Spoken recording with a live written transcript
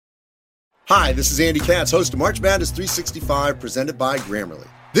Hi, this is Andy Katz, host of March Madness 365, presented by Grammarly.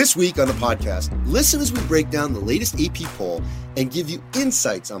 This week on the podcast, listen as we break down the latest AP poll and give you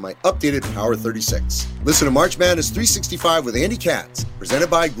insights on my updated Power 36. Listen to March Madness 365 with Andy Katz, presented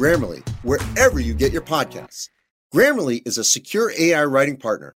by Grammarly, wherever you get your podcasts. Grammarly is a secure AI writing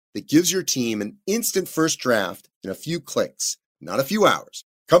partner that gives your team an instant first draft in a few clicks, not a few hours.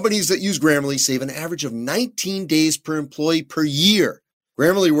 Companies that use Grammarly save an average of 19 days per employee per year.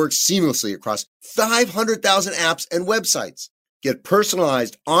 Grammarly works seamlessly across 500,000 apps and websites. Get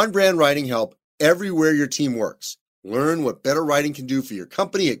personalized, on-brand writing help everywhere your team works. Learn what better writing can do for your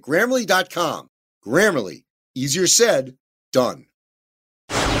company at Grammarly.com. Grammarly. Easier said, done.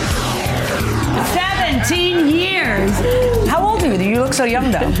 17 years. How old are you? You look so young,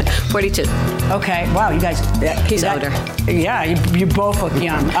 though. 42. Okay. Wow, you guys. He's older. Yeah, you both look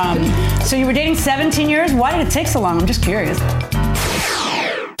young. So you were dating 17 years? Why did it take so long? I'm just curious.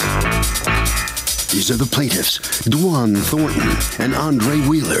 These are the plaintiffs, Dwan Thornton and Andre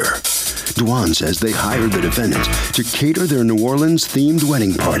Wheeler. Dwan says they hired the defendants to cater their New Orleans-themed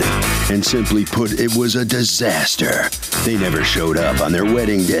wedding party. And simply put, it was a disaster. They never showed up on their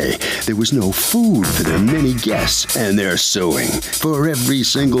wedding day. There was no food for their many guests, and they're suing for every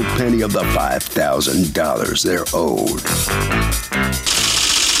single penny of the $5,000 they're owed.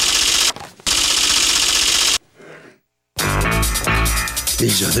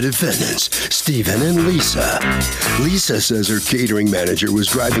 These are the defendants, Stephen and Lisa. Lisa says her catering manager was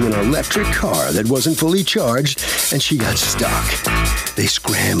driving an electric car that wasn't fully charged, and she got stuck. They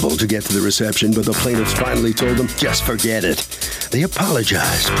scrambled to get to the reception, but the plaintiffs finally told them, just forget it. They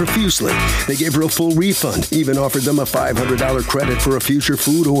apologized profusely. They gave her a full refund, even offered them a $500 credit for a future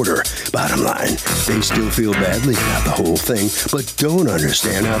food order. Bottom line, they still feel badly about the whole thing, but don't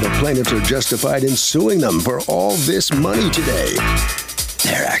understand how the plaintiffs are justified in suing them for all this money today.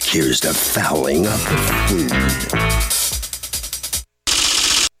 They're accused of fouling up the food.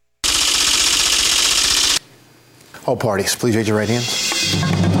 All parties, please raise your right hands.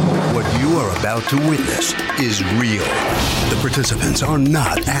 What you are about to witness is real. The participants are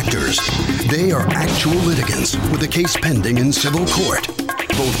not actors. They are actual litigants with a case pending in civil court.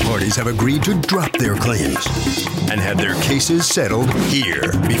 Both parties have agreed to drop their claims and have their cases settled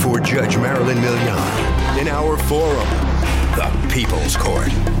here before Judge Marilyn Milian in our forum, the People's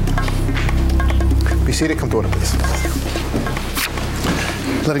Court. Be seated. Come to order, please.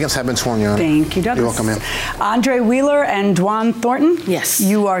 Litigants have been sworn, Your Honor. Thank you, Douglas. You're welcome, ma'am. Andre Wheeler and Dwan Thornton? Yes.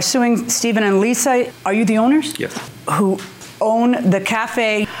 You are suing Stephen and Lisa. Are you the owners? Yes. Who own the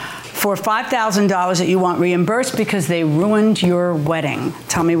cafe for $5,000 that you want reimbursed because they ruined your wedding.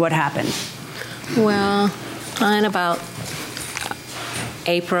 Tell me what happened. Well, in about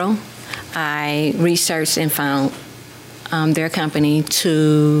April, I researched and found their company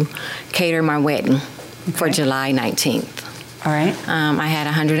to cater my wedding for July 19th. All right. I had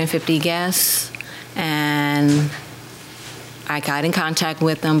 150 guests, and I got in contact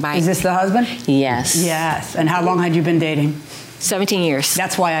with them by... Is this the husband? Yes. Yes. And how long had you been dating? 17 years.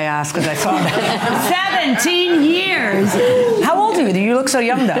 That's why I asked, because I saw that. 17 years. How old are you? You look so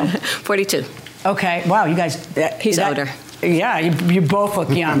young, though. 42. Okay. Wow, you guys... He's older. Yeah, you both look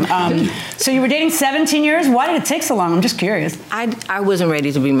young. So you were dating 17 years? Why did it take so long? I'm just curious. I wasn't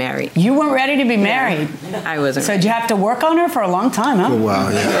ready to be married. You weren't ready to be married? I wasn't. So did you have to work on her for a long time, huh? Oh, wow,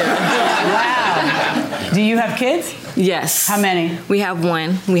 yeah. Wow. Do you have kids? Yes. How many? We have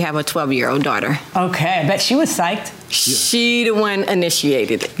one. We have a 12-year-old daughter. Okay, I bet she was psyched. She the one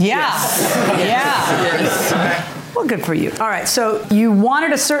initiated it. Yeah. Yes. Yeah. Yes. Well, good for you. All right, so you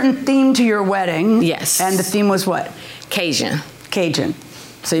wanted a certain theme to your wedding. Yes. And the theme was what? Cajun. Cajun.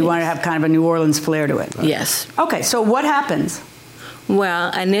 So you wanted to have kind of a New Orleans flair to it. Yes. Okay, so what happens?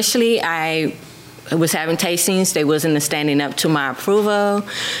 Well, initially I was having tastings. They wasn't standing up to my approval.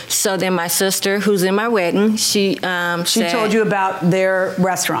 So then my sister, who's in my wedding, she She told you about their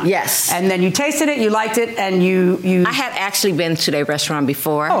restaurant. Yes. And then you tasted it, you liked it, and you... I had actually been to their restaurant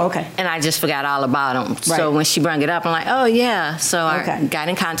before. Oh, okay. And I just forgot all about them. Right. So when she brought it up, I'm like, oh, yeah. So Okay. I got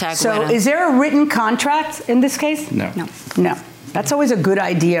in contact with So her. is there a written contract in this case? No. No. That's always a good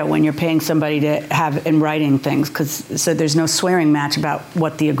idea when you're paying somebody to have in writing things, so there's no swearing match about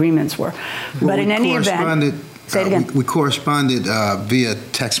what the agreements were. Well, but in any event... Say it again. We corresponded via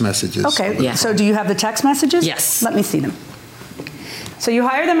text messages. Okay, Yeah. so do you have the text messages? Yes. Let me see them. So you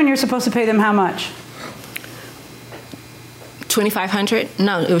hire them and you're supposed to pay them how much? $2,500?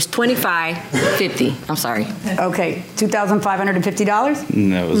 No, it was $2,550. I'm sorry. Okay, $2,550?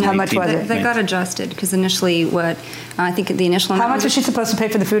 No, it was How much was it? They got adjusted because initially I think the initial How amount much was she supposed to pay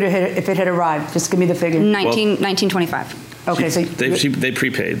for the food if it had arrived? Just give me the figure. $19.25. Okay, They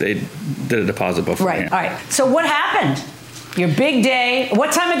prepaid. They did a deposit beforehand. Right, all right. So what happened? Your big day.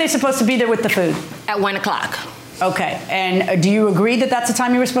 What time are they supposed to be there with the food? At 1 o'clock. Okay, and do you agree that that's the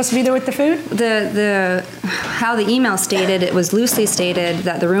time you were supposed to be there with the food? How the email stated, it was loosely stated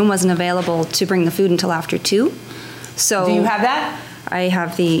that the room wasn't available to bring the food until after 2. So do you have that? I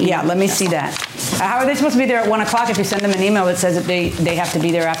have the... Yeah, let me see that. How are they supposed to be there at 1 o'clock if you send them an email that says that they have to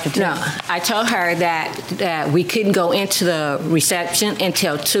be there after 2? No, I told her that we couldn't go into the reception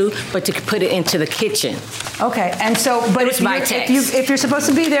until 2, but to put it into the kitchen. Okay, and so, but if you're supposed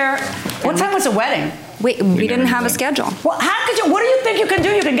to be there, what time was the wedding? We didn't have a schedule. Well, how could you? What do you think you can do?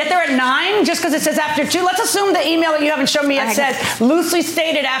 You can get there at 9 just because it says after 2. Let's assume the email that you haven't shown me yet says loosely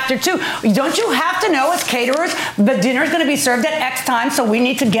stated after 2. Don't you have to know as caterers the dinner is going to be served at X time, so we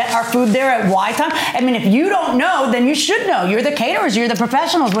need to get our food there at Y time? I mean, if you don't know, then you should know. You're the caterers. You're the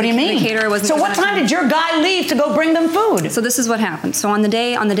professionals. What do you mean? The caterer wasn't. So what time did your guy leave to go bring them food? So this is what happened. So on the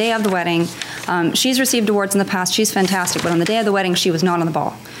day of the wedding, she's received awards in the past. She's fantastic, but on the day of the wedding, she was not on the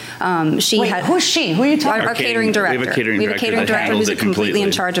ball. Who's she? Who are you talking about? Our catering director. We have a catering director who's completely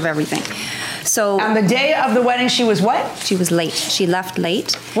in charge of everything. So on the day of the wedding, she was what? She was late. She left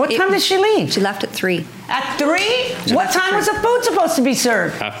late. What time did she leave? She left at 3. At 3? What time was the food supposed to be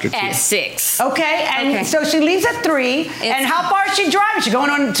served? After 2. At 6. Okay, and so she leaves at 3. And how far is she driving? Is she going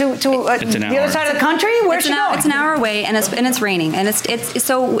on to the other side of the country? Where's she going? It's an hour away, and it's raining, and it's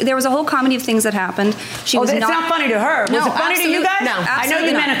so there was a whole comedy of things that happened. It's not funny to her. Was it funny to you guys? No, I know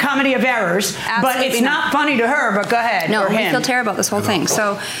you meant a comedy of errors, but it's not funny to her. But go ahead. No, or we him. feel terrible about this whole thing.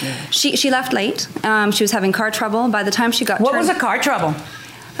 So she left late. She was having car trouble. By the time she got what was the car trouble?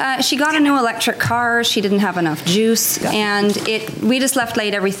 She got a new electric car. She didn't have enough juice, and we just left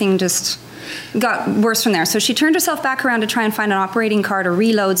late. Everything just got worse from there. So she turned herself back around to try and find an operating car to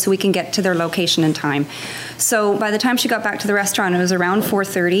reload so we can get to their location in time. So by the time she got back to the restaurant, it was around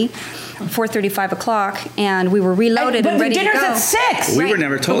 4:30, 5 o'clock, and we were reloaded and ready to go. But the dinner's at 6. We were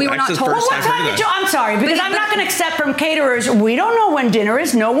never told. We were not told. Well, what time did you? I'm sorry, because I'm not going to accept from caterers. We don't know when dinner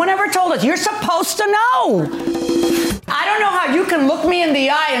is. No one ever told us. You're supposed to know. I don't know how you can look me in the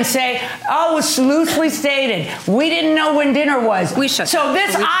eye and say, "Oh, it's loosely stated. We didn't know when dinner was." We should. So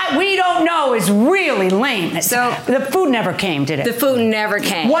this we don't know is really lame. So the food never came, did it? The food never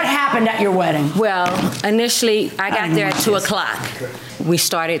came. What happened at your wedding? Well, initially, I got there at 2 o'clock. We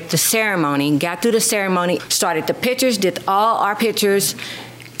started the ceremony, got through the ceremony, started the pictures, did all our pictures,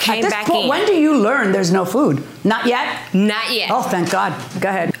 came back in. When do you learn there's no food? Not yet? Not yet. Oh, thank God. Go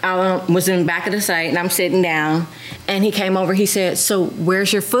ahead. I was in the back of the site, and I'm sitting down, and he came over. He said, "So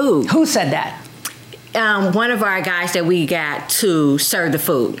where's your food?" Who said that? One of our guys that we got to serve the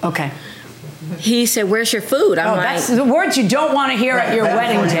food. Okay. He said, "Where's your food?" I'm like, that's the words you don't want to hear at your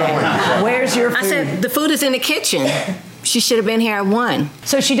wedding day. Where's your food? I said, "The food is in the kitchen." She should have been here at 1.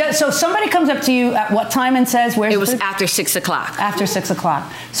 So she does. So somebody comes up to you at what time and says, "Where's it the was food?" After 6 o'clock. After 6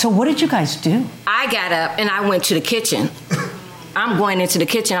 o'clock. So what did you guys do? I got up and I went to the kitchen. I'm going into the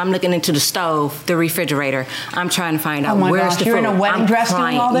kitchen. I'm looking into the stove, the refrigerator. I'm trying to find out where's the food. You're in a wedding dress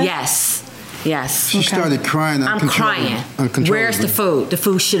doing all this? Yes. She started crying. I'm crying. Where's the food? The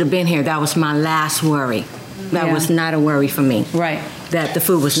food should have been here. That was my last worry. That was not a worry for me. Right. That the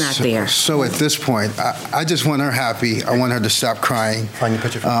food was not there. So at this point, I just want her happy. I want her to stop crying. Find your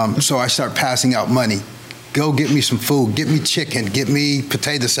picture. So I start passing out money. Go get me some food. Get me chicken. Get me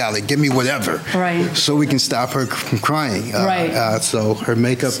potato salad. Get me whatever. Right. So we can stop her from crying. Right. So her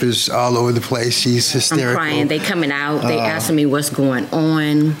makeup is all over the place. She's hysterical. I'm crying. They coming out. They asking me what's going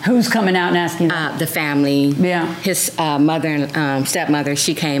on. Who's coming out and asking you? The family. Yeah. His mother and stepmother,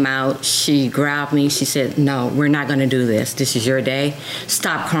 she came out. She grabbed me. She said, "No, we're not going to do this. This is your day.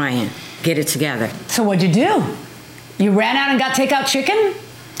 Stop crying. Get it together." So what'd you do? You ran out and got takeout chicken?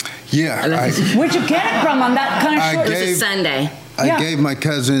 Yeah. Where'd you get it from on that kind of short? It was a Sunday. I gave my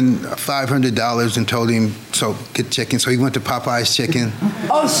cousin $500 and told him, so get chicken. So he went to Popeye's Chicken.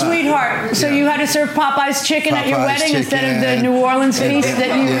 Oh, sweetheart. So you had to serve Popeye's chicken at your wedding instead of the New Orleans feast that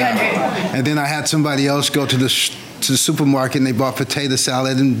you had? And then I had somebody else go to the supermarket and they bought potato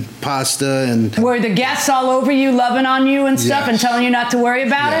salad and pasta and... Were the guests all over you, loving on you and stuff and telling you not to worry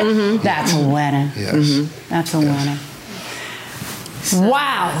about it? Mm-hmm. That's a wedding. Yes. Mm-hmm. That's a wedding.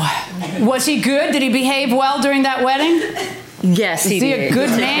 Wow. Was he good? Did he behave well during that wedding? Yes, he did. Is he a good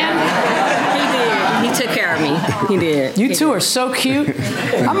man? He did. He took care of me. He did. You two are so cute.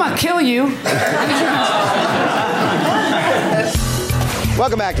 I'm going to kill you.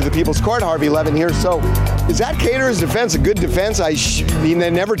 Welcome back to the People's Court. Harvey Levin here. So Is that caterer's defense a good defense? I mean, they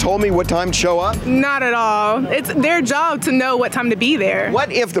never told me what time to show up? Not at all. It's their job to know what time to be there.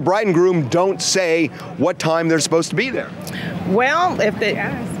 What if the bride and groom don't say what time they're supposed to be there? Well, if they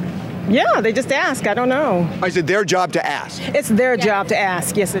ask. Yeah, they just ask. I don't know. I said their job to ask. It's their job to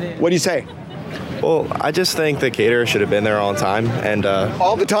ask. Yes, it is. What do you say? Well, I just think the caterer should have been there on time, and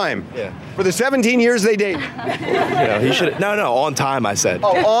all the time. Yeah. For the 17 years they dated. He should. No, on time. I said.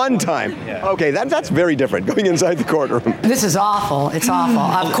 Oh, on time. Yeah. Okay, that's very different. Going inside the courtroom. This is awful. It's awful.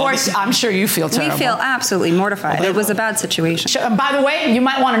 Of course, I'm sure you feel terrible. We feel absolutely mortified. It was a bad situation. By the way, you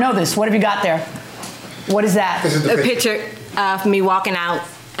might want to know this. What have you got there? What is that? A picture of me walking out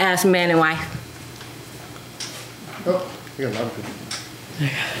as man and wife. Oh, you got a lot of people.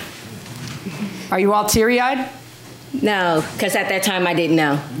 Are you all teary-eyed? No, because at that time I didn't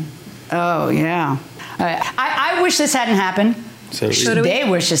know. Oh, yeah. I wish this hadn't happened. So They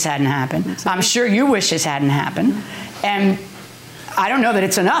wish this hadn't happened. I'm sure you wish this hadn't happened. And I don't know that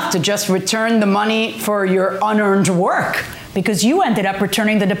it's enough to just return the money for your unearned work, because you ended up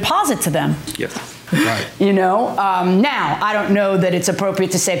returning the deposit to them. Yes. Right. Now, I don't know that it's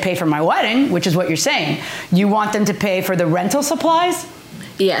appropriate to say pay for my wedding, which is what you're saying. You want them to pay for the rental supplies?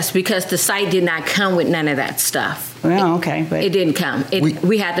 Yes, because the site did not come with none of that stuff. Well, okay. But it didn't come.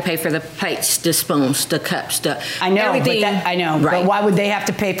 We had to pay for the plates, the spoons, the cups, I know, everything. I know. Right. But why would they have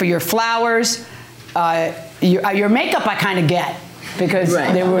to pay for your flowers? Your makeup I kind of get, because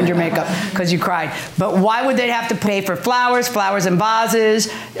they ruined your makeup because you cried. But why would they have to pay for flowers and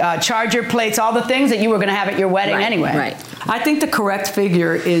vases, charger plates, all the things that you were going to have at your wedding anyway? Right. I think the correct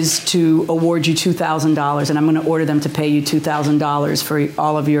figure is to award you $2,000, and I'm going to order them to pay you $2,000 for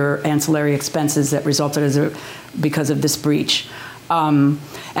all of your ancillary expenses that resulted because of this breach. And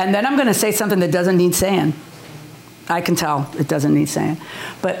then I'm going to say something that doesn't need saying. I can tell it doesn't need saying.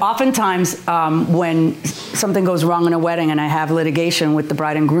 But oftentimes when something goes wrong in a wedding and I have litigation with the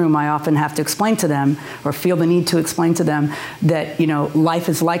bride and groom, I often have to explain to them, or feel the need to explain to them, that life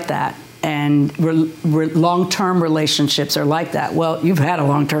is like that. And long-term relationships are like that. Well, you've had a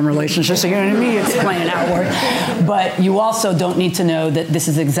long-term relationship, so you don't need me explaining how it works. But you also don't need to know that this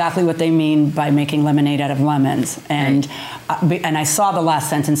is exactly what they mean by making lemonade out of lemons. And I saw the last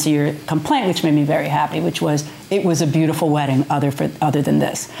sentence of your complaint, which made me very happy, which was, it was a beautiful wedding other than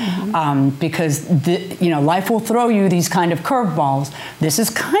this. Mm-hmm. Because life will throw you these kind of curveballs. This is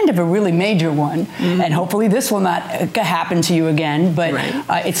kind of a really major one. Mm-hmm. And hopefully this will not happen to you again. But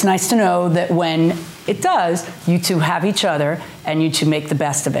it's nice to know that when it does, you two have each other and you two make the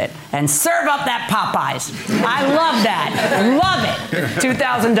best of it. And serve up that Popeyes. I love that. Love it.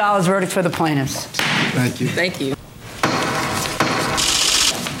 $2,000 verdict for the plaintiffs. Thank you. Thank you.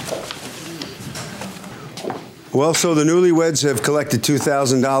 Well, so the newlyweds have collected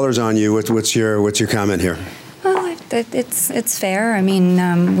 $2,000 on you. What's your comment here? Well, it's fair. I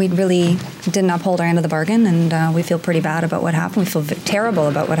mean, we really didn't uphold our end of the bargain, and we feel pretty bad about what happened. We feel terrible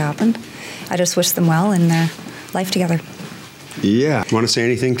about what happened. I just wish them well in their life together. Yeah. Want to say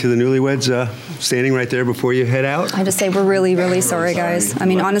anything to the newlyweds standing right there before you head out? I just say we're really, really sorry, guys. I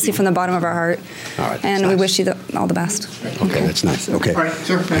mean, honestly, from the bottom of our heart. All right. And we wish you all the best. Okay, that's nice. Okay. All right,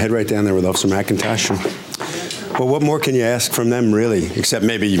 sir. Head right down there with Officer McIntosh. Well, what more can you ask from them, really? Except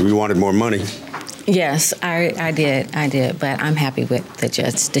maybe we wanted more money. Yes, I did, but I'm happy with the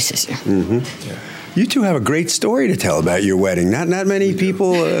judge's decision. Mm-hmm. Yeah. You two have a great story to tell about your wedding. Not many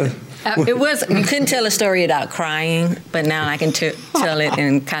people... You couldn't tell a story without crying, but now I can tell it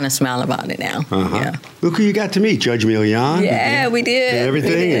and kind of smile about it now. Uh-huh. Yeah. Look who you got to meet, Judge Milian. Yeah, we did. And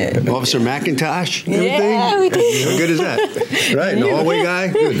everything. We did. And Officer McIntosh. And everything. Yeah, we did. How good is that? Right, and the hallway guy.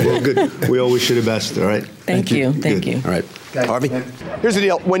 Good. Well, good. We all wish you the best. All right. Thank you. Thank you. All right. Harvey. Here's the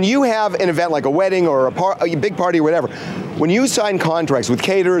deal. When you have an event like a wedding or a big party or whatever, when you sign contracts with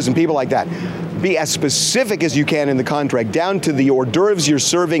caterers and people like that, be as specific as you can in the contract, down to the hors d'oeuvres you're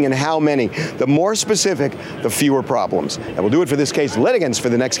serving and how many. The more specific, the fewer problems. And we'll do it for this case. Litigants for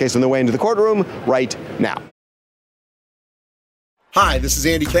the next case on the way into the courtroom right now. Hi, this is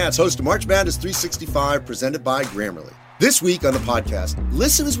Andy Katz, host of March Madness 365, presented by Grammarly. This week on the podcast,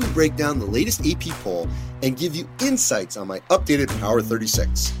 listen as we break down the latest AP poll and give you insights on my updated Power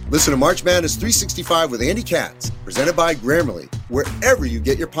 36. Listen to March Madness 365 with Andy Katz, presented by Grammarly, wherever you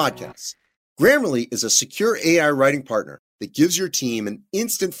get your podcasts. Grammarly is a secure AI writing partner that gives your team an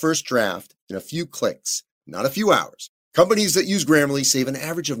instant first draft in a few clicks, not a few hours. Companies that use Grammarly save an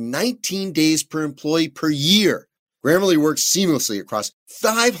average of 19 days per employee per year. Grammarly works seamlessly across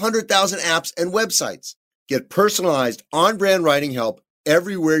 500,000 apps and websites. Get personalized, on-brand writing help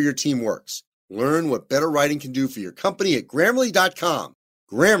everywhere your team works. Learn what better writing can do for your company at Grammarly.com.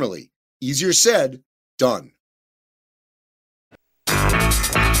 Grammarly, easier said, done.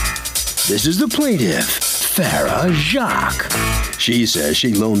 This is the plaintiff, Farah Jacques. She says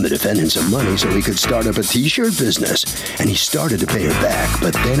she loaned the defendant some money so he could start up a t-shirt business, and he started to pay her back,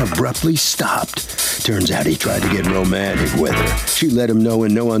 but then abruptly stopped. Turns out he tried to get romantic with her. She let him know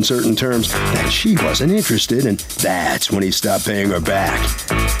in no uncertain terms that she wasn't interested, and that's when he stopped paying her back.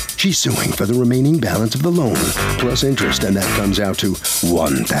 She's suing for the remaining balance of the loan, plus interest, and that comes out to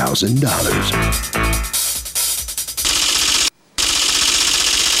 $1,000.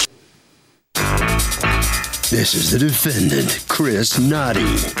 This is the defendant, Chris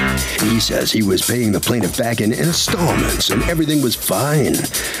Noddy. He says he was paying the plaintiff back in installments and everything was fine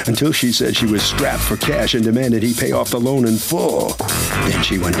until she said she was strapped for cash and demanded he pay off the loan in full. Then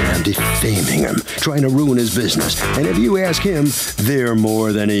she went around defaming him, trying to ruin his business. And if you ask him, they're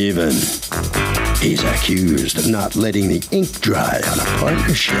more than even. He's accused of not letting the ink dry on a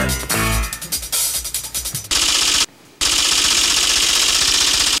partnership.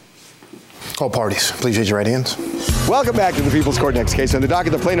 All parties, please raise your right hands. Welcome back to the People's Court. Next case on the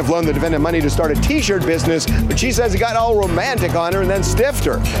docket. The plaintiff loaned the defendant money to start a t-shirt business, but she says he got all romantic on her and then stiffed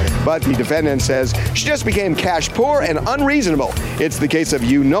her. But the defendant says she just became cash poor and unreasonable. It's the case of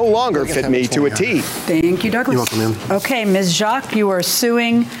you no longer fit me to a T. Thank you, Douglas. You're welcome, ma'am. Okay, Ms. Jacques, you are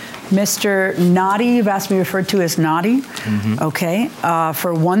suing Mr. Noddy. You've asked me to be referred to as Noddy. Okay,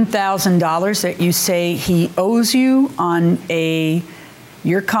 for $1,000 that you say he owes you on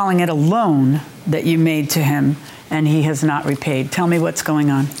you're calling it a loan that you made to him, and he has not repaid. Tell me what's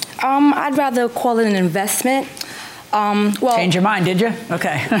going on. I'd rather call it an investment. Well, change your mind, did you?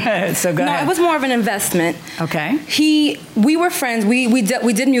 Okay, so go ahead. No, it was more of an investment. Okay. We were friends. We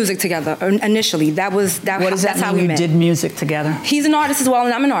did music together initially. What does that mean? That's how we met. Did music together? He's an artist as well,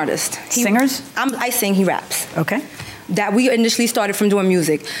 and I'm an artist. Singers? I sing. He raps. Okay. That we initially started from doing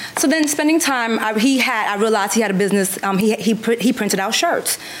music. So then spending time, I realized he had a business, he printed out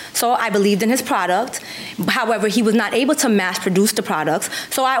shirts. So I believed in his product. However, he was not able to mass produce the products.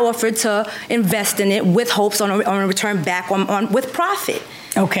 So I offered to invest in it with hopes on a return back with profit.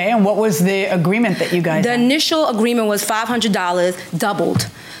 Okay, and what was the agreement that you guys had? The initial agreement was $500 doubled.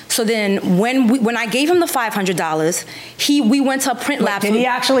 So then when I gave him the $500, we went to a print lab. Did he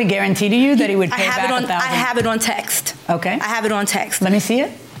actually guarantee to you that he would pay back $1,000? I have it on text. Okay. I have it on text. Let me see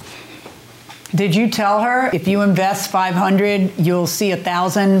it. Did you tell her if you invest $500, you'll see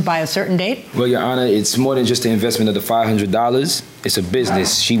 $1,000 by a certain date? Well, Your Honor, it's more than just the investment of the $500. It's a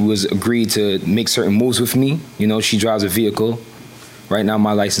business. She was agreed to make certain moves with me. You know, she drives a vehicle. Right now,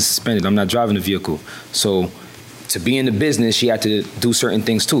 my license is suspended. I'm not driving a vehicle. So to be in the business, she had to do certain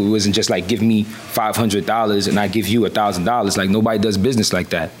things too. It wasn't just like give me $500 and I give you $1,000. Like nobody does business like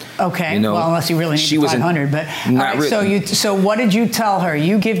that. Okay. You know? Well, unless you really need $500. But all right, really. So what did you tell her?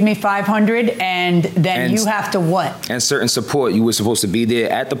 You give me $500 and then you have to what? And certain support. You were supposed to be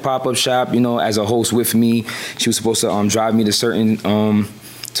there at the pop-up shop, you know, as a host with me. She was supposed to drive me to certain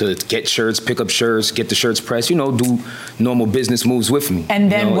to get shirts, pick up shirts, get the shirts pressed, you know, do normal business moves with me.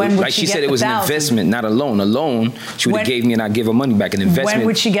 And then when would like she she get said, it was an investment, not a loan. A loan, she would have gave me and I'd give her money back. An investment. When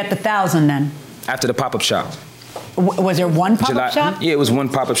would she get the $1,000 then? After the pop-up shop. Was there one pop-up shop? Yeah, it was one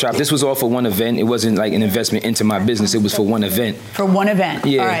pop-up shop. This was all for one event. It wasn't like an investment into my business. It was for one event. For one event.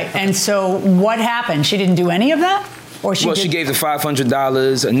 Yeah. All right. And so what happened? She didn't do any of that? Or she gave the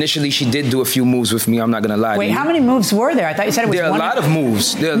 $500. Initially, she did do a few moves with me. I'm not going to lie to you. Wait, how many moves were there? I thought you said it was one. There are a lot of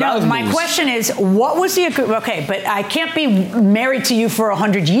moves. My question is, what was the okay? But I can't be married to you for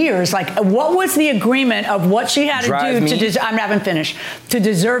 100 years. Like, what was the agreement of what she had to do to? I'm not even finished. To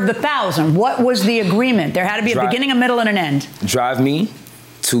deserve the $1,000. What was the agreement? There had to be a beginning, a middle, and an end. Drive me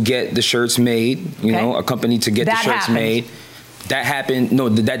to get the shirts made. You know, a company to get the shirts made. That happened. No,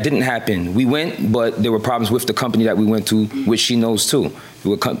 that didn't happen. We went, but there were problems with the company that we went to, which she knows too.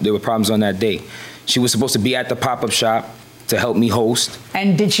 There were problems on that day. She was supposed to be at the pop-up shop to help me host.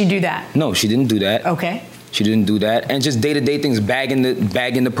 And did she do that? No, she didn't do that. Okay. She didn't do that. And just day-to-day things, bagging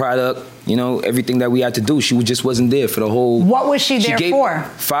the product, you know, everything that we had to do. She just wasn't there for the whole... What was she there for?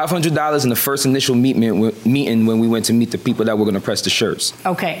 $500 in the first initial meeting when we went to meet the people that were going to press the shirts.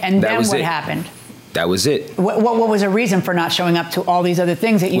 Okay, and then what happened? That was it. What was her reason for not showing up to all these other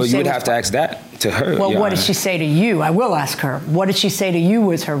things that you said? Well, you would have to ask that to her. Well, what did she say to you? I will ask her. What did she say to you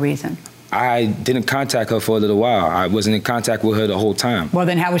was her reason? I didn't contact her for a little while. I wasn't in contact with her the whole time. Well,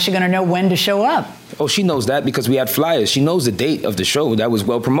 then how was she going to know when to show up? Oh, she knows that because we had flyers. She knows the date of the show. That was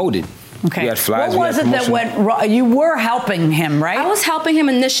well promoted. Okay. We had flyers. What was it that went wrong? You were helping him, right? I was helping him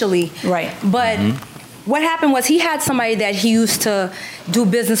initially. Right. But... What happened was he had somebody that he used to do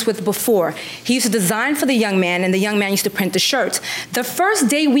business with before. He used to design for the young man, and the young man used to print the shirts. The first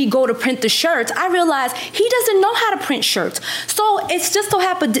day we go to print the shirts, I realized he doesn't know how to print shirts. So it's just so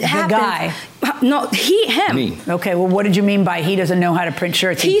happened. The guy. No, him. Me. Okay, well, what did you mean by he doesn't know how to print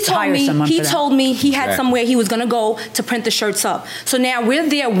shirts? He told me he had Right. somewhere he was going to go to print the shirts up. So now we're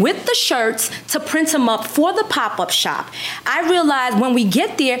there with the shirts to print them up for the pop-up shop. I realized when we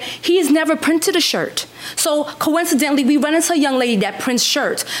get there, he has never printed a shirt. So coincidentally, we run into a young lady that prints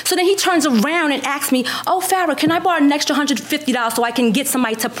shirts. So then he turns around and asks me, "Oh, Farrah, can I borrow an extra $150 so I can get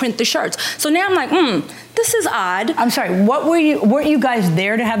somebody to print the shirts?" So now I'm like, this is odd. I'm sorry, weren't you guys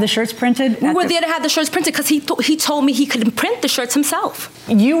there to have the shirts printed? We were there to have the shirts printed because he told me he could print the shirts himself.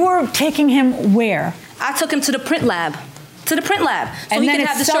 You were taking him where? I took him to the print lab. So and he then could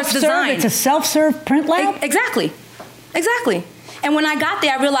have the shirts designed. It's a self-serve print lab? Exactly. And when I got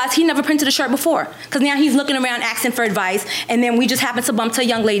there, I realized he never printed a shirt before. Because now he's looking around asking for advice. And then we just happened to bump to a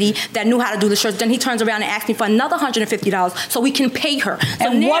young lady that knew how to do the shirts. Then he turns around and asks me for another $150 so we can pay her.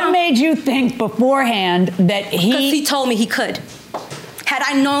 So and what made you think beforehand that he... Because he told me he could. Had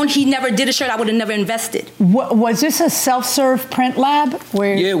I known he never did a shirt, I would have never invested. Was this a self-serve print lab?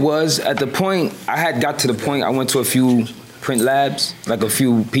 Where... Yeah, it was. At the point, I had got to the point, I went to a few print labs, like a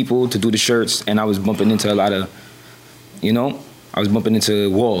few people to do the shirts, and I was bumping into a lot of, I was bumping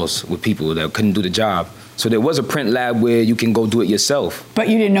into walls with people that couldn't do the job. So there was a print lab where you can go do it yourself. But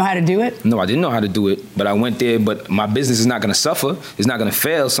you didn't know how to do it? No, I didn't know how to do it, but I went there, but my business is not gonna suffer. It's not gonna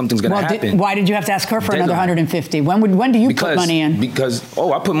fail, something's gonna happen. Why did you have to ask her for another $150? When do you put money in? Because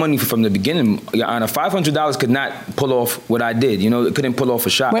I put money from the beginning. Your Honor, $500 could not pull off what I did. It couldn't pull off a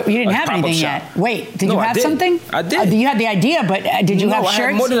shop. Wait, you didn't have anything shop. yet. Wait, did you have something? I did. You had the idea, but did you have shirts? I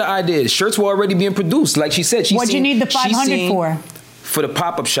had more than an idea. Shirts were already being produced. Like she said, what'd you need the $500 for? For the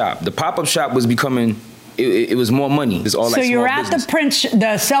pop-up shop. The pop-up shop was becoming, it was more money. It's all so like you're at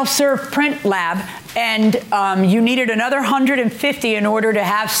the self-serve print lab, and you needed another $150 in order to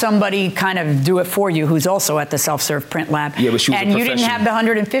have somebody kind of do it for you who's also at the self-serve print lab. Yeah, but she was a professional. And you didn't have the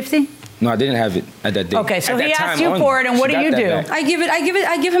 $150? No, I didn't have it at that day. Okay, so he asked you for it, and what do you do? I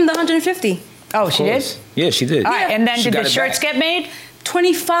give him the $150. Oh, she did? Yeah, she did. All right, and then did the shirts get made?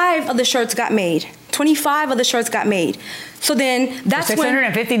 25 of the shirts got made. 25 of the shirts got made. So then that's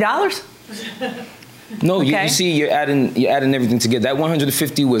 $650? No, you see, you're adding everything together. That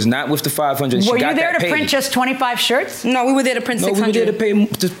 150 was not with the 500. Were you there to print just 25 shirts? No, we were there to print 600. No, we were there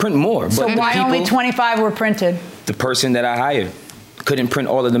to print more. So why only 25 were printed? The person that I hired couldn't print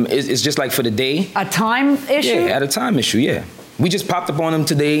all of them. It's just like for the day. A time issue? Yeah, at a time issue, yeah. We just popped up on them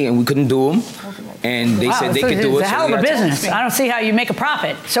today and we couldn't do them. And they said they could do it. It's a hell of a business. I don't see how you make a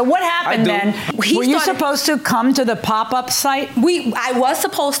profit. So what happened then? Were you supposed to come to the pop-up site? I was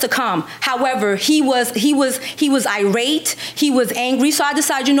supposed to come. However, he was irate. He was angry. So I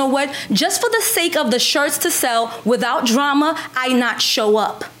decided, you know what? Just for the sake of the shirts to sell, without drama, I not show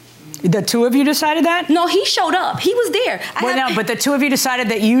up. The two of you decided that? No, he showed up. He was there. But the two of you decided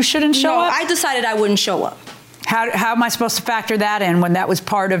that you shouldn't show up? No, I decided I wouldn't show up. How am I supposed to factor that in when that was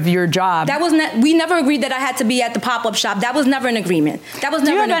part of your job? We never agreed that I had to be at the pop-up shop. That was never an agreement. That was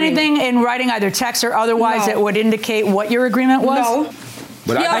never an agreement. Do you have anything in writing, either text or otherwise, that would indicate what your agreement was? No.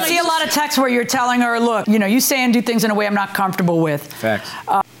 But I see a lot of texts where you're telling her, look, you say and do things in a way I'm not comfortable with. Facts.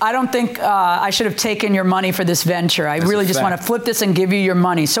 I don't think I should have taken your money for this venture. I really just want to flip this and give you your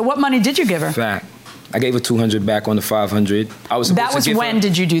money. So what money did you give her? Fact. I gave her $200 back on the $500. That was when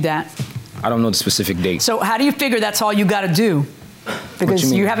did you do that? I don't know the specific date. So how do you figure that's all you got to do?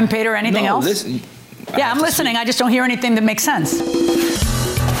 Because you haven't paid her anything else? I'm listening. I just don't hear anything that makes sense.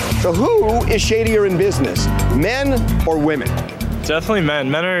 So who is shadier in business, men or women? Definitely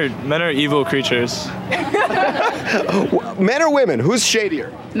men. Men are evil creatures. Men or women? Who's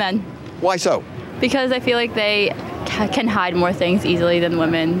shadier? Men. Why so? Because I feel like they can hide more things easily than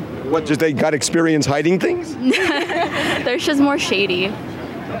women. What, just they got experience hiding things? They're just more shady.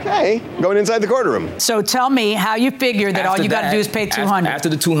 Okay, going inside the courtroom. So tell me how you figure that all you got to do is pay $200. After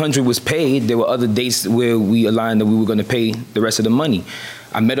the $200 was paid, there were other dates where we aligned that we were going to pay the rest of the money.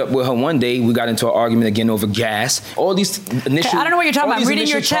 I met up with her one day. We got into an argument again over gas. All these initial... I don't know what you're talking about. I'm reading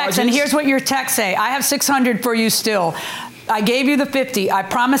your text, and here's what your texts say. I have $600 for you still. I gave you the $50. I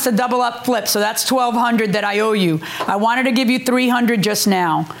promised a double up flip, so that's $1,200 that I owe you. I wanted to give you $300 just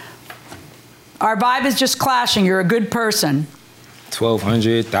now. Our vibe is just clashing. You're a good person.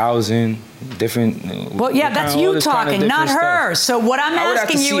 1,200, 1,000, different. Well, yeah, that's you talking, not her. So what I'm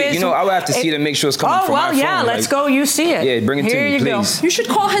asking you is, I would have to see it and make sure it's coming from my phone. Oh, well, yeah, let's go. You see it. Yeah, bring it to me, please. Here you go. You should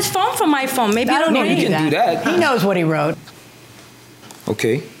call his phone from my phone. Maybe I don't know. You can do that. He knows what he wrote.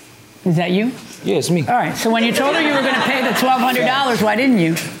 Okay. Is that you? Yeah, it's me. All right. So when you told her you were going to pay the $1,200, why didn't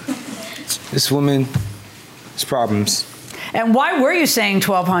you? This woman has problems. And why were you saying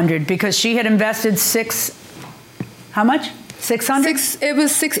 $1,200? Because she had invested how much?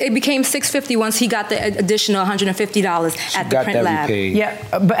 $600? It became $650 once he got the additional $150 at the print lab.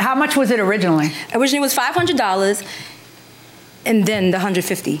 Yeah, but how much was it originally? Originally it was $500, and then the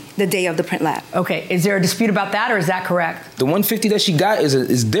 $150 the day of the print lab. Okay, is there a dispute about that, or is that correct? The $150 that she got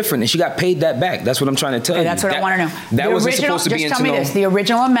is different, and she got paid that back. That's what I'm trying to tell you. That's what I want to know. That wasn't supposed to be just tell me this. The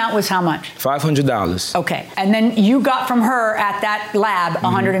original amount was how much? $500. Okay, and then you got from her at that lab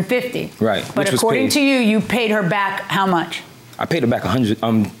 $150. Right. But according to you, you paid her back how much? I paid her back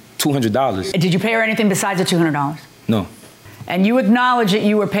 $200. Did you pay her anything besides the $200? No. And you acknowledge that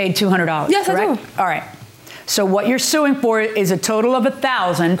you were paid $200? Yes, correct? I do. All right. So what you're suing for is a total of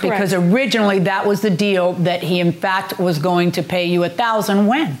 $1,000 because originally that was the deal that he in fact was going to pay you $1,000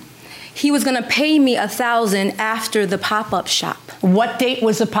 when? He was going to pay me $1,000 after the pop-up shop. What date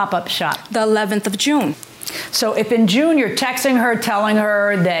was the pop-up shop? The 11th of June. So if in June you're texting her, telling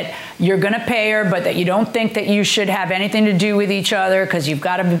her that you're going to pay her, but that you don't think that you should have anything to do with each other because you've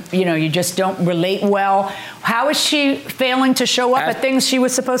got to, you just don't relate well, how is she failing to show up at things she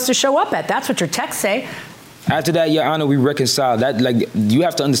was supposed to show up at? That's what your texts say. After that, Your Honor, we reconciled. That, you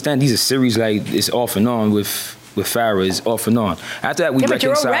have to understand these are series, it's off and on with Farrah, is off and on. After that, we reconciled. But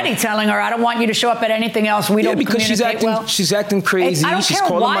you're already telling her, I don't want you to show up at anything else. We don't because she's acting crazy. I don't she's care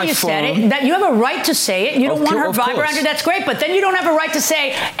calling why my you phone. said it. That you have a right to say it. You don't want her vibe around you. That's great. But then you don't have a right to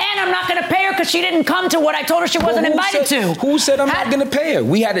say, and I'm not going to pay her because she didn't come to what I told her she wasn't invited to. Who said I'm not going to pay her?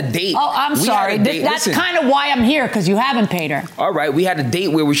 We had a date. Oh, I'm sorry. That's kind of why I'm here, because you haven't paid her. All right. We had a date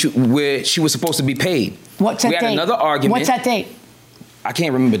where she was supposed to be paid. What's that date? We had another argument. What's that date? I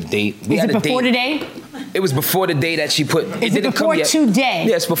can't remember the date. Is it before today? It was before the day that she put. Is it before today?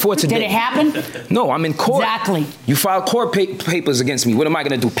 Yeah, it's before today. Did it happen? No, I'm in court. Exactly. You filed court papers against me. What am I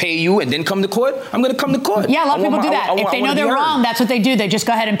going to do? Pay you and then come to court? I'm going to come to court. Yeah, a lot of people do that. If they know they're wrong, that's what they do. They just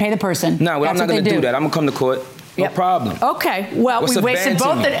go ahead and pay the person. No, I'm not going to do that. I'm going to come to court. No problem. Okay. Well, we wasted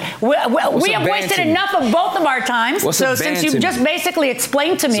we have wasted enough of both of our times. So since you've just basically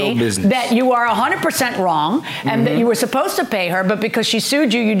explained to me that you are 100% wrong and that you were supposed to pay her, but because she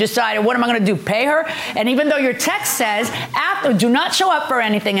sued you, you decided, what am I going to do? Pay her? And even though your text says, do not show up for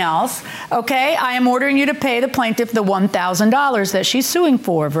anything else, okay, I am ordering you to pay the plaintiff the $1,000 that she's suing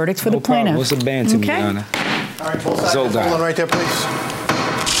for. Verdicts for the plaintiff. What's a ban to me, Your Honor? All right, full size. Hold on right there, please.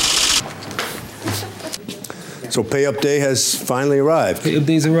 So pay-up day has finally arrived. Pay-up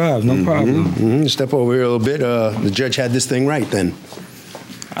day's arrived, no problem. Step over here a little bit. The judge had this thing right then.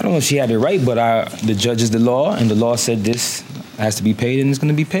 I don't know if she had it right, but the judge is the law, and the law said this has to be paid, and it's going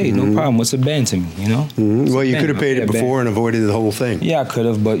to be paid. No problem. What's a ban to me, Well, you could have paid it before and avoided the whole thing. Yeah, I could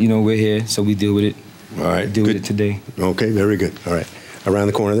have, but, we're here, so we deal with it. All right. Deal with it today. Okay, very good. All right. Around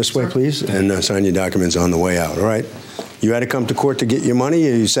the corner this way, please, and sign your documents on the way out, all right? You had to come to court to get your money.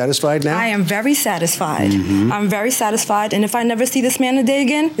 Are you satisfied now? I am very satisfied. I'm very satisfied, and if I never see this man a day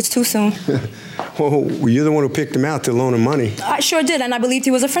again, it's too soon. Well, you're the one who picked him out to loan him money. I sure did, and I believed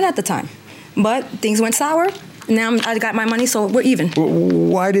he was a friend at the time. But things went sour. Now I got my money, so we're even.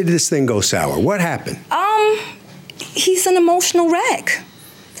 Why did this thing go sour? What happened? He's an emotional wreck.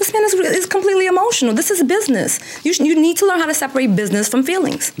 This man is completely emotional. This is business. You need to learn how to separate business from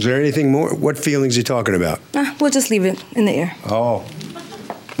feelings. Is there anything more? What feelings are you talking about? We'll just leave it in the air. Oh,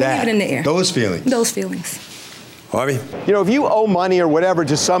 leave it in the air. Those feelings. Those feelings. Harvey? If you owe money or whatever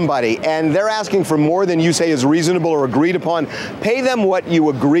to somebody and they're asking for more than you say is reasonable or agreed upon, pay them what you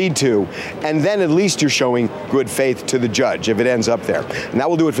agreed to, and then at least you're showing good faith to the judge if it ends up there. And that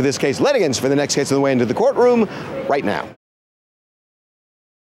will do it for this case. Litigants for the next case on the way into the courtroom right now.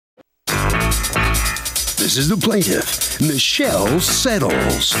 This is the plaintiff, Michelle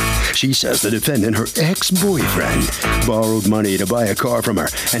Settles. She says the defendant, her ex-boyfriend, borrowed money to buy a car from her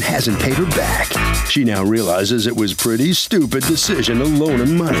and hasn't paid her back. She now realizes it was a pretty stupid decision to loan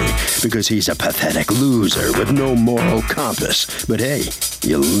him money because he's a pathetic loser with no moral compass. But hey,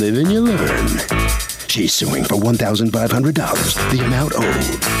 you live and you learn. She's suing for $1,500, the amount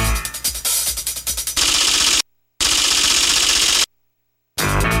owed.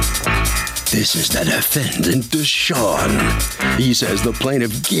 This is the defendant, Deshaun. He says the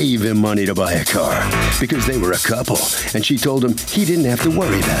plaintiff gave him money to buy a car because they were a couple, and she told him he didn't have to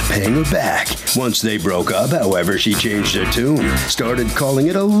worry about paying her back. Once they broke up, however, she changed her tune, started calling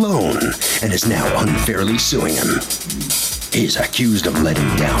it a loan, and is now unfairly suing him. He's accused of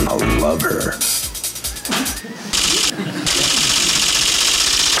letting down a lover.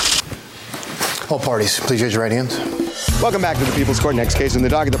 All parties, please raise your right hands. Welcome back to the People's Court. Next case in the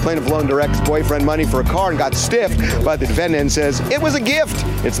docket. The plaintiff loaned her ex-boyfriend money for a car and got stiffed, but the defendant says it was a gift.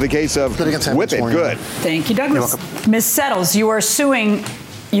 It's the case of Whip It Good. Thank you, Douglas. Ms. Settles, you are suing,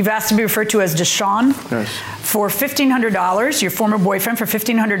 you've asked to be referred to as Deshaun for $1,500, your former boyfriend for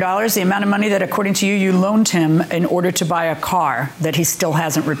 $1,500, the amount of money that, according to you, you loaned him in order to buy a car that he still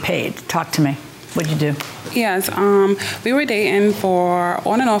hasn't repaid. Talk to me. What'd you do? Yes, we were dating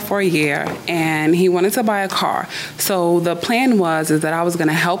on and off for a year, and he wanted to buy a car. So the plan was that I was going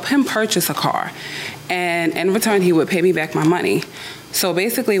to help him purchase a car, and in return, he would pay me back my money. So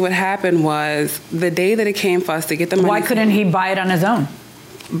basically what happened was the day that it came for us to get the money. Why couldn't he buy it on his own?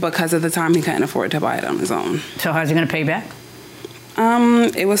 Because at the time he couldn't afford to buy it on his own. So how's he going to pay back?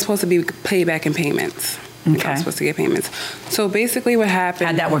 It was supposed to be paid back in payments. Okay. I was supposed to get payments. So basically what happened.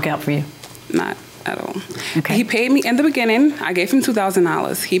 How'd that work out for you? Not at all. Okay. He paid me in the beginning. I gave him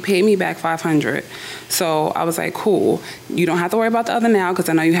 $2,000. He paid me back $500. So I was like, cool. You don't have to worry about the other now because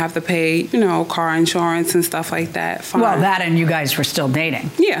I know you have to pay, car insurance and stuff like that. Fine. Well, that and you guys were still dating.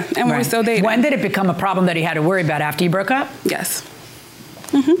 Yeah, and we were still dating. When did it become a problem that he had to worry about? After you broke up? Yes.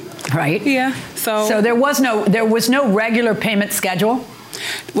 Right? Yeah. So there was no regular payment schedule?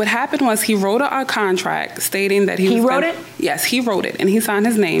 What happened was he wrote a contract stating that he wrote it? Yes, he wrote it, and he signed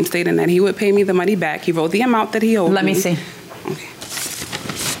his name stating that he would pay me the money back. He wrote the amount that he owed me. Let me see.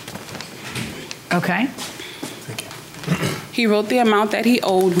 Okay. Okay. He wrote the amount that he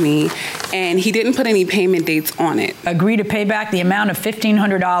owed me, and he didn't put any payment dates on it. Agree to pay back the amount of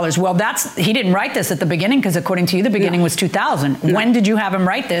 $1,500. Well, he didn't write this at the beginning because according to you, the beginning was $2,000. No. When did you have him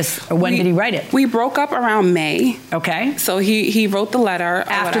write this, or when did he write it? We broke up around May. Okay. So he wrote the letter.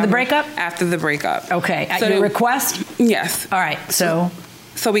 After the breakup? After the breakup. Okay. At your request? Yes. All right. So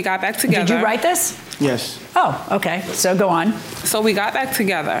we got back together. Did you write this? Yes. Oh, okay. So go on. So we got back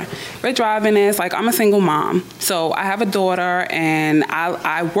together. We're driving this, I'm a single mom. So I have a daughter, and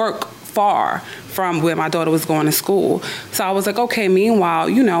I work far from where my daughter was going to school. So I was like, okay, meanwhile,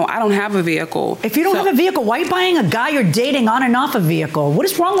 I don't have a vehicle. If you don't have a vehicle, why are you buying a guy you're dating on and off a vehicle? What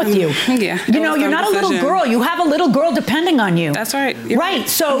is wrong with you? Yeah. You're not a little girl. You have a little girl depending on you. That's right. Right.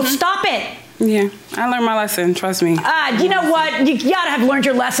 So stop it. Yeah, I learned my lesson, trust me. You know what? You gotta have learned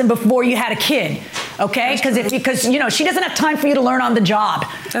your lesson before you had a kid, okay? Because she doesn't have time for you to learn on the job,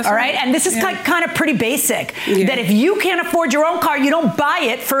 all right? And this is kind of pretty basic, that if you can't afford your own car, you don't buy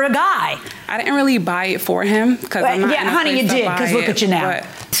it for a guy. I didn't really buy it for him. Honey, you did, because look at you now.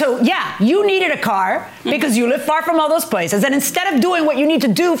 So, you needed a car because you live far from all those places. And instead of doing what you need to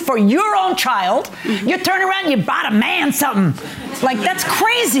do for your own child, you turn around and you bought a man something. That's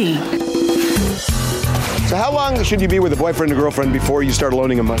crazy. So how long should you be with a boyfriend or girlfriend before you start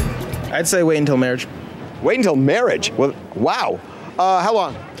loaning him money? I'd say wait until marriage. Wait until marriage? Well, wow. How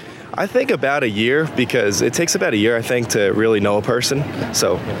long? I think about a year, because it takes about a year, I think, to really know a person.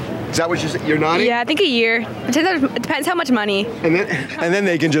 So, is that what you're nodding? Yeah, I think a year. It depends how much money. And then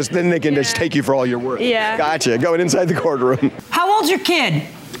they can just take you for all your worth. Yeah. Gotcha. Going inside the courtroom. How old's your kid?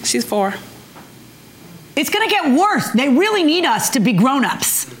 She's 4. It's gonna get worse. They really need us to be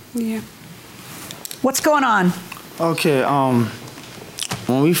grown-ups. Yeah. What's going on? Okay,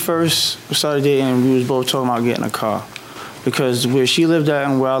 when we first started dating, we was both talking about getting a car. Because where she lived at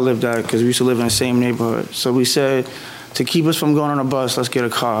and where I lived at, because we used to live in the same neighborhood. So we said, to keep us from going on a bus, let's get a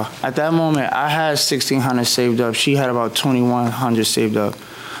car. At that moment, I had $1,600 saved up. She had about $2,100 saved up.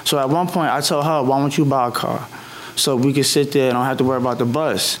 So at one point, I told her, why don't you buy a car? So we could sit there and don't have to worry about the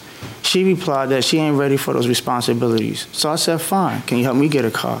bus. She replied that she ain't ready for those responsibilities. So I said, fine, can you help me get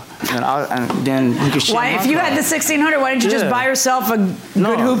a car? And then we could share my If you car. had the $1,600, why didn't you just buy yourself a good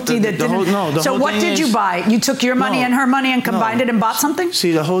hoopty that didn't? So what did you buy? You took your money and her money and combined it and bought something?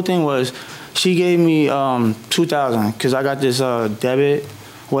 See, the whole thing was, she gave me $2,000 because I got this debit,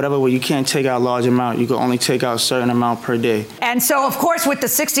 whatever, where you can't take out a large amount. You can only take out a certain amount per day. And so, of course, with the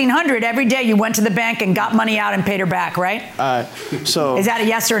 $1,600, every day you went to the bank and got money out and paid her back, right? All right. So is that a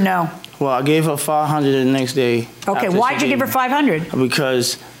yes or no? Well, I gave her $500 the next day. Okay, why'd you give her $500?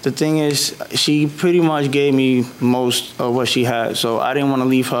 Because the thing is, she pretty much gave me most of what she had, so I didn't want to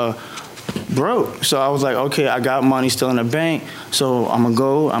leave her broke. So I was like, okay, I got money still in the bank, so I'm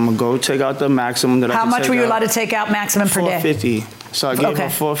gonna go take out the maximum that I can take out. How much were you allowed to take out maximum per day? $450. So I gave her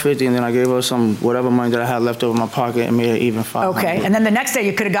 $450, and then I gave her some whatever money that I had left over in my pocket and made it even $500. Okay, and then the next day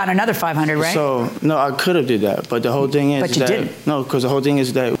you could have gotten another $500, right? So no, I could have did that, but the whole thing is because the whole thing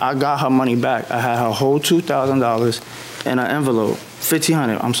is that I got her money back. I had her whole $2,000 in an envelope,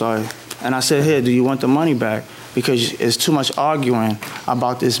 $1,500. I'm sorry, and I said, here, do you want the money back? Because it's too much arguing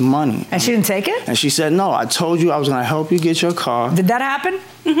about this money. And she didn't take it? And she said, no, I told you I was going to help you get your car. Did that happen?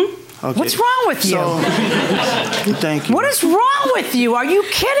 Mm-hmm. Okay. What's wrong with you? Thank you. What is wrong with you? Are you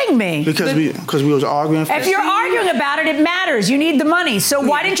kidding me? Because we was arguing. If you're arguing about it, it matters. You need the money. So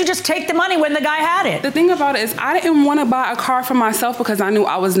why didn't you just take the money when the guy had it? The thing about it is, I didn't want to buy a car for myself because I knew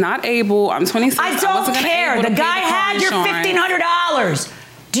I was not able. I'm 26. I don't care. The guy had your $1,500.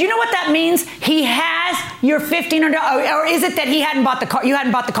 Do you know what that means? He has your $1,500, or is it that he hadn't bought the car? You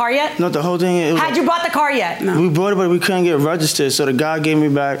hadn't bought the car yet? No, the whole thing. Had you bought the car yet? No. We bought it, but we couldn't get registered. So the guy gave me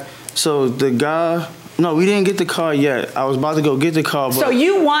back. So the guy, no, we didn't get the car yet. I was about to go get the car. But so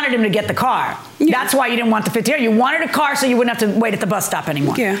you wanted him to get the car. Yeah. That's why you didn't want the $1,500. You wanted a car so you wouldn't have to wait at the bus stop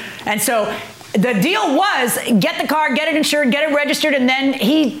anymore. Yeah. And so the deal was get the car, get it insured, get it registered, and then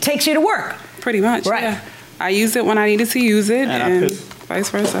he takes you to work. Pretty much. Right. Yeah. I used it when I needed to use it, and vice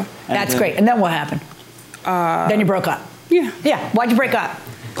versa. That's great. And then what happened? Then you broke up. Yeah. Yeah. Why'd you break up?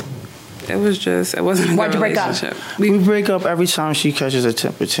 It wasn't a Why'd good you break up? relationship. We break up every time she catches a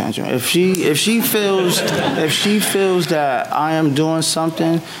temper tantrum. If she feels that I am doing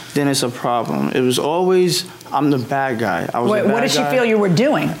something, then it's a problem. It was always I'm the bad guy. I was. Wait, what did she feel you were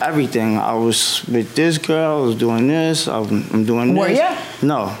doing? Everything. I was with this girl. I was doing this. I'm doing this. Were you?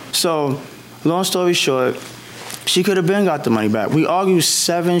 No. So, long story short, she could have been got the money back. We argued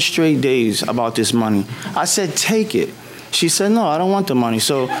 7 straight days about this money. I said, take it. She said, no, I don't want the money.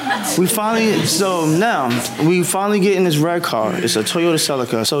 So now we finally get in this red car. It's a Toyota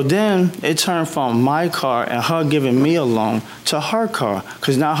Celica. So then it turned from my car and her giving me a loan to her car.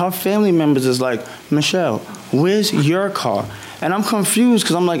 Because now her family members is like, Michelle, where's your car? And I'm confused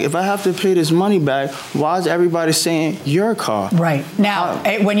because I'm like, if I have to pay this money back, why is everybody saying your car? Right. Now,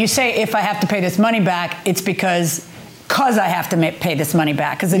 when you say if I have to pay this money back, it's because I have to pay this money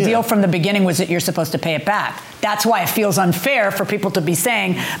back. Because the deal from the beginning was that you're supposed to pay it back. That's why it feels unfair for people to be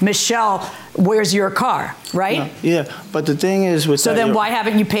saying, Michelle, where's your car, right? No, yeah, but the thing is with So then why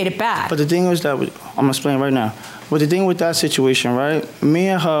haven't you paid it back? But the thing is that, I'm going to explain right now. But the thing with that situation, right? Me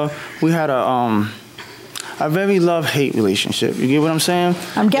and her, we had a very love-hate relationship. You get what I'm saying?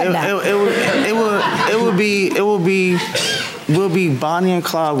 I'm getting that. We'll be Bonnie and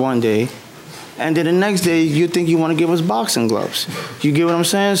Clyde one day, and then the next day you think you want to give us boxing gloves. You get what I'm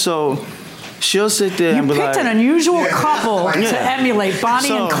saying? So she'll sit there and be like... You picked an unusual couple to emulate,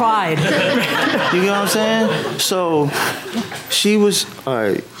 Bonnie and Clyde. You get what I'm saying? So she was... All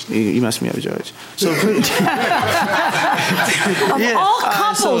right, you messed me up, Judge. So all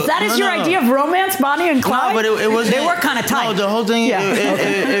couples, that is your idea of romance, Bonnie and Clyde? No, but it was... They were kind of tight. No, the whole thing,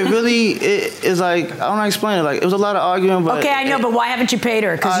 it really is like, I don't know how to explain it. Like, it was a lot of arguing, but... Okay, I know, but why haven't you paid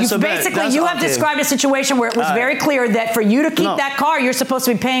her? Because you have described a situation where it was very clear that for you to keep that car, you're supposed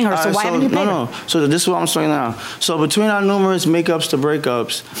to be paying her. So why haven't you paid her? No. So this is what I'm saying now. So between our numerous makeups to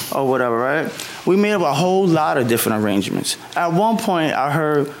breakups or whatever, right? We made up a whole lot of different arrangements. At one point, I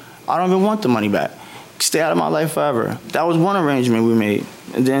heard, I don't even want the money back. Stay out of my life forever. That was one arrangement we made.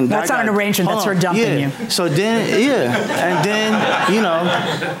 And then that's not an arrangement. That's her dumping you. So then, and then,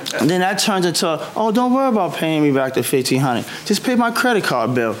 then that turns into, oh, don't worry about paying me back the $1,500. Just pay my credit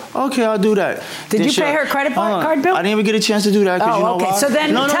card bill. Okay, I'll do that. Did you pay her credit card bill? I didn't even get a chance to do that. Oh, you know okay. why? So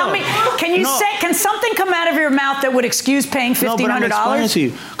then, tell me, can something come out of your mouth that would excuse paying $1,500? No, but I'm explaining to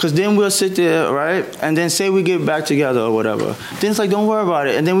you. Because then we'll sit there, right, and then say we get back together or whatever. Then it's like, don't worry about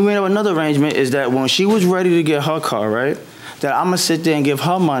it. And then we made up another arrangement is that when she was ready to get her car, right, that I'm going to sit there and give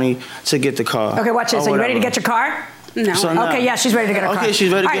her money to get the car. Okay, watch this. Are you ready to get your car? No. So okay, yeah, she's ready to get her car. Okay, she's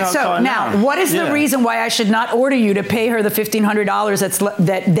ready to get her car now. So now, what is the reason why I should not order you to pay her the $1,500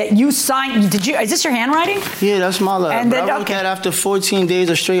 that you signed? Is this your handwriting? Yeah, that's my letter. And then, I wrote that after 14 days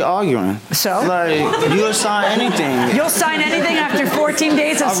of straight arguing. So? Like, you'll sign anything. You'll sign anything after 14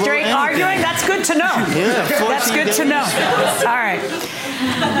 days of straight arguing? That's good to know. Yeah, 14 That's good to know. All right.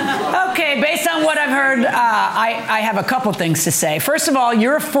 Okay, based on what I've heard, I have a couple things to say. First of all,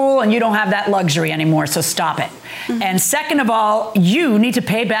 you're a fool and you don't have that luxury anymore, so stop it. Mm-hmm. And second of all, you need to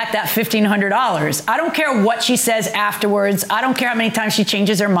pay back that $1,500. I don't care what she says afterwards. I don't care how many times she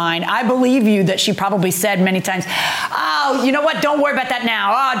changes her mind. I believe you that she probably said many times, oh, you know what, don't worry about that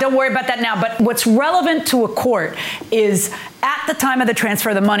now. Oh, don't worry about that now. But what's relevant to a court is at the time of the transfer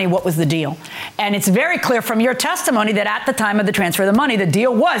of the money, what was the deal? And it's very clear from your testimony that at the time of the transfer of the money, the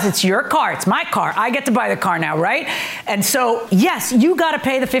deal was, it's your car, it's my car. I get to buy the car now, right? And so, yes, you got to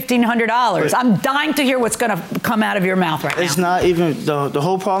pay the $1,500. I'm dying to hear what's going to come out of your mouth right now. It's not even, the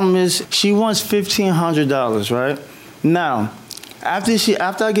whole problem is she wants $1,500, right? Now,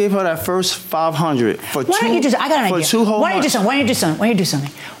 after I gave her that first $500 for Why don't you just, I got an idea. 2 whole Why don't you do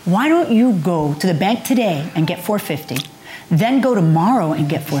something? Why don't you go to the bank today and get $450, then go tomorrow and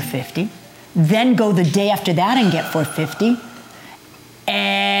get $450, then go the day after that and get $450,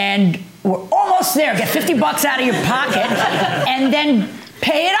 and and we're almost there. Get $50 out of your pocket and then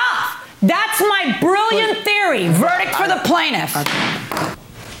pay it off. That's my brilliant theory. Verdict for the plaintiff.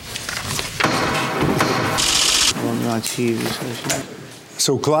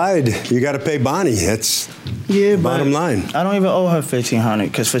 So, Clyde, you got to pay Bonnie. That's bottom line. I don't even owe her $1,500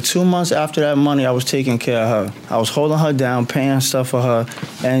 because for 2 months after that money, I was taking care of her. I was holding her down, paying stuff for her,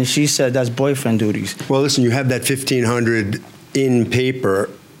 and she said that's boyfriend duties. Well, listen, you have that $1,500 in paper,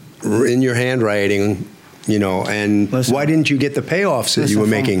 in your handwriting, you know, and listen, why didn't you get the payoffs that you were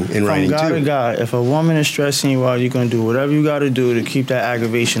making in writing, too? From God to God, if a woman is stressing you out, you're going to do whatever you got to do to keep that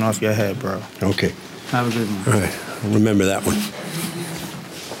aggravation off your head, bro. Okay. Have a good one. All right. Remember that one.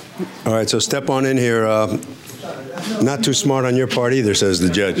 All right, so step on in here. Not too smart on your part either, says the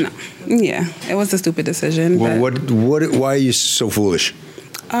judge. No. Yeah, it was a stupid decision. Well, why are you so foolish?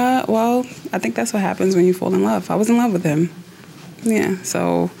 Well, I think that's what happens when you fall in love. I was in love with him. Yeah,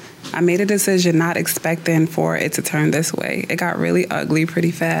 so I made a decision not expecting for it to turn this way. It got really ugly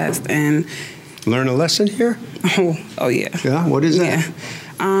pretty fast, and... Learn a lesson here? Oh yeah. Yeah, what is that?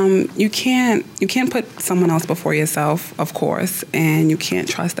 Yeah. You can't put someone else before yourself, of course, and you can't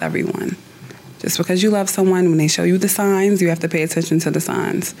trust everyone. Just because you love someone, when they show you the signs, you have to pay attention to the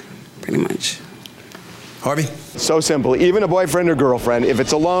signs, pretty much. Harvey? So simple. Even a boyfriend or girlfriend, if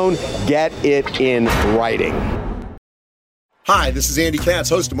it's a loan, get it in writing. Hi, this is Andy Katz,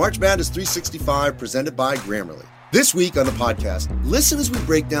 host of March Madness 365, presented by Grammarly. This week on the podcast, listen as we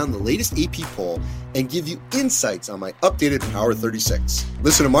break down the latest AP poll and give you insights on my updated Power 36.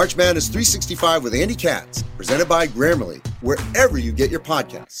 Listen to March Madness 365 with Andy Katz, presented by Grammarly, wherever you get your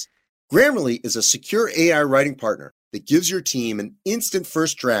podcasts. Grammarly is a secure AI writing partner that gives your team an instant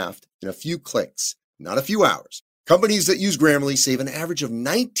first draft in a few clicks, not a few hours. Companies that use Grammarly save an average of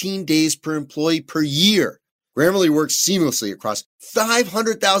 19 days per employee per year. Grammarly works seamlessly across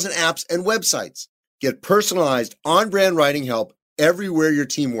 500,000 apps and websites. Get personalized, on-brand writing help everywhere your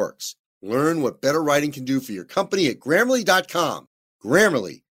team works. Learn what better writing can do for your company at Grammarly.com.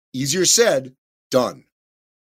 Grammarly. Easier said, done.